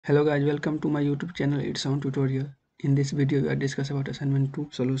Hello guys, welcome to my YouTube channel. It's on tutorial. In this video we are discussing about assignment 2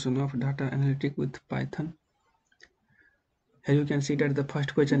 solution of data analytics with Python. Here you can see that the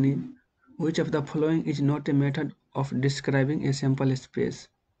first question is which of the following is not a method of describing a sample space?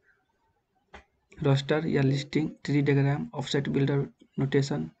 Roster या listing, tree diagram, offset builder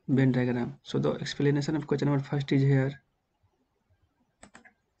notation, Venn diagram. So the explanation of question number first is here.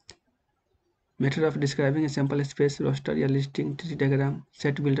 Method of describing a sample space, roster या listing, tree diagram,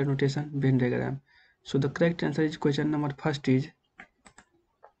 set builder notation, Venn diagram. So the correct answer is question number first is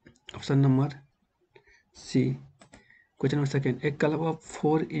option number C. Question number second. A club of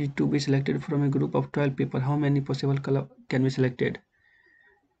 4 is to be selected from a group of 12 people. How many possible club can be selected?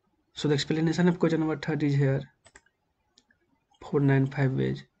 So the explanation of question number third is here. 495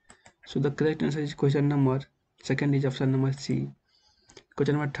 ways. So the correct answer is question number second is option number C.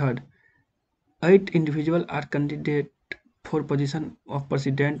 Question number third. 8 individuals are candidate for position of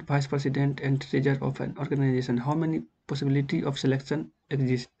president, vice president and treasurer of an organization. How many possibility of selection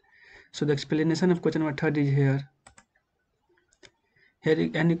exist? So the explanation of question number third is here.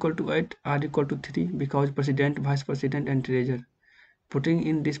 Here n equal to 8, r equal to 3 because president, vice president and treasurer. Putting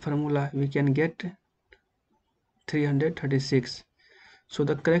in this formula we can get 336. So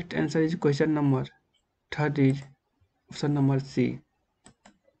the correct answer is question number third is option number C.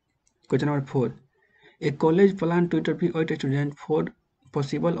 Question number 4. A college plans to interview 8 students for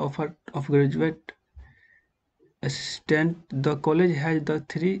possible offer of graduate assistant. The college has the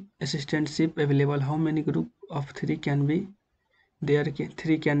 3 assistantship available. How many group of 3 can be there?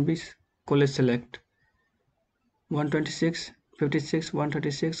 3 can be college select. 126, 56,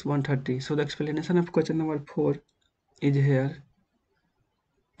 136, 130. So the explanation of question number 4 is here.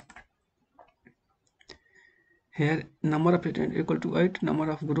 Here number of students equal to 8,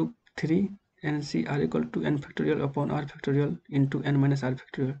 number of group 3, and C are equal to n factorial upon r factorial into n minus r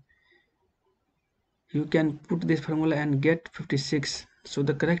factorial. You can put this formula and get 56. So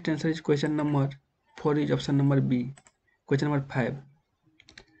the correct answer is question number 4 is option number B. Question number 5.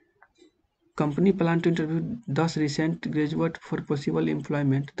 Company plan to interview 10 recent graduates for possible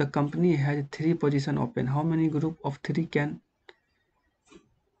employment. The company has 3 positions open. How many group of 3 can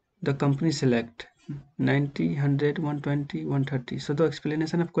the company select? 90, 100, 120, 130. So the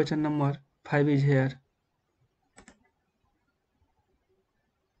explanation of question number 5 is here.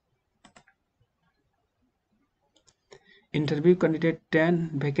 Interview candidate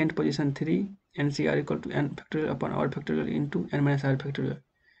 10, vacant position 3, NCR equal to n factorial upon r factorial into n minus r factorial.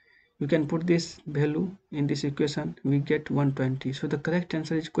 You can put this value in this equation, we get 120. So the correct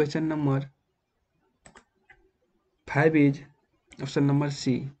answer is question number 5 is option number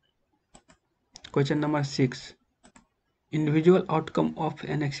C. Question number 6. Individual outcome of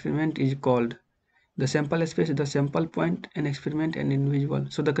an experiment is called the sample space, the sample point, an experiment and individual.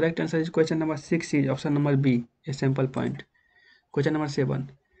 So the correct answer is question number 6 is option number B, a sample point. Question number 7.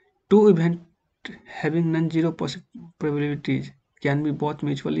 2 events having non-zero probabilities can be both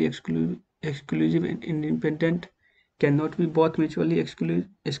mutually exclusive and independent, cannot be both mutually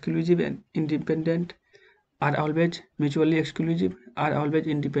exclusive and independent, are always mutually exclusive, are always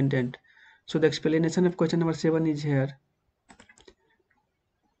independent. So the explanation of question number 7 is here.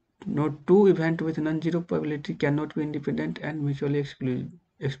 No 2 events with non-zero probability cannot be independent and mutually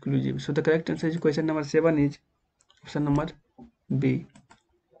exclusive. So the correct answer is question number 7 is option number B.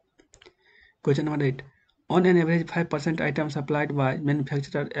 Question number 8. On an average, 5% items supplied by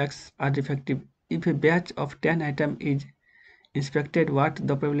manufacturer X are defective. If a batch of 10 items is inspected, what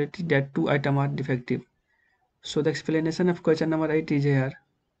the probability that 2 items are defective? So the explanation of question number 8 is here.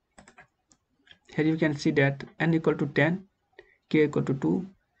 Here you can see that n equal to 10, k equal to 2,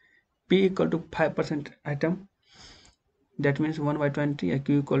 p equal to 5% item. That means 1 by 20,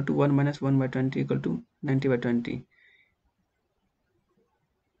 q equal to 1 minus 1 by 20 equal to 90 by 20.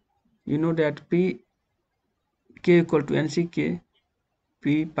 You know that p k equal to nck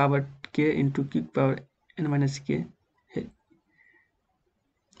p power k into q power n minus k.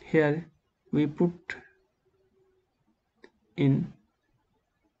 Here we put in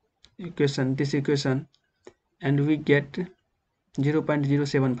this equation and we get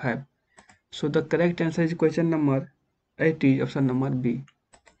 0.075. So the correct answer is question number 8 is option number B.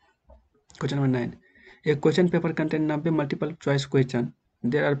 Question number 9. A question paper contains 90 multiple choice question.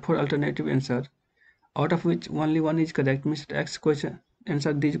 There are 4 alternative answers, out of which only one is correct. Mr. X question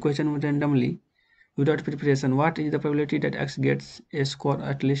answer these questions randomly without preparation. What is the probability that X gets a score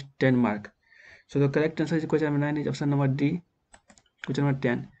at least 10 marks? So the correct answer is question number 9 is option number D. Question number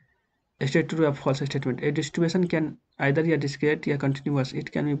 10. State true or false statement. A distribution can either be discrete or continuous.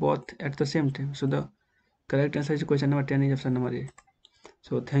 It can be both at the same time. So the correct answer is question number 10 is option number A.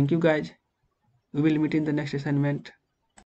 So thank you guys. We will meet in the next assignment.